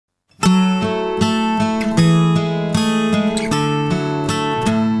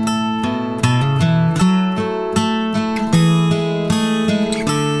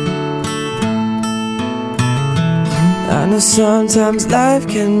Sometimes life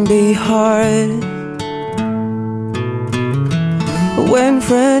can be hard when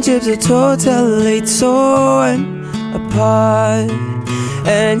friendships are totally torn apart,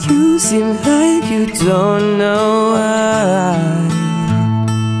 and you seem like you don't know why.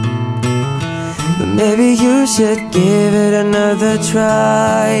 But maybe you should give it another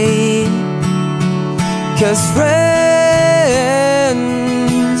try, 'cause friends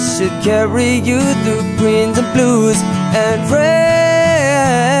should carry you through greens and blues, and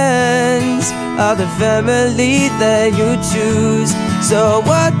friends are the family that you choose. So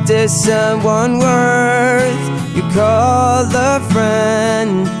what is someone worth you call a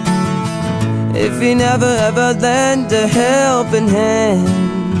friend if you never ever lend a helping hand?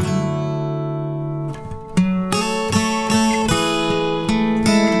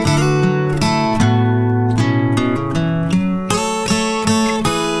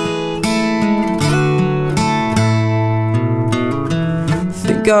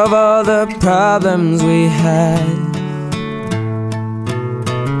 Think of all the problems we had,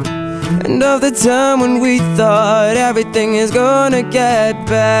 and of the time when we thought everything is gonna get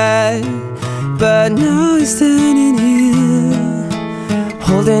bad. But now we're standing here,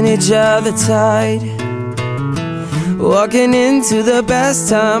 holding each other tight, walking into the best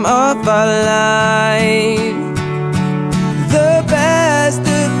time of our life. The best,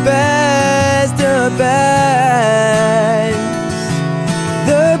 the best, the best.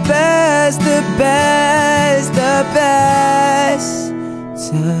 The best, the best, the best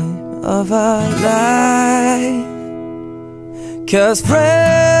time of our life. 'Cause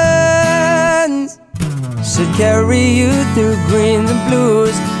friends should carry you through greens and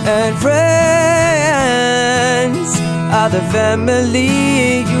blues, and friends are the family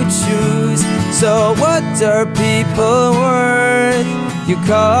you choose. So what are people worth you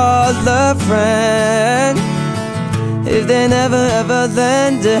call a friend if they never ever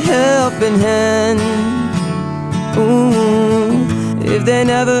lend a helping hand? Ooh, if they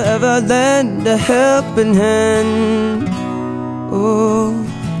never ever lend a helping hand. Ooh,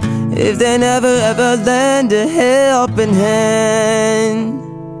 if they never ever lend a helping hand.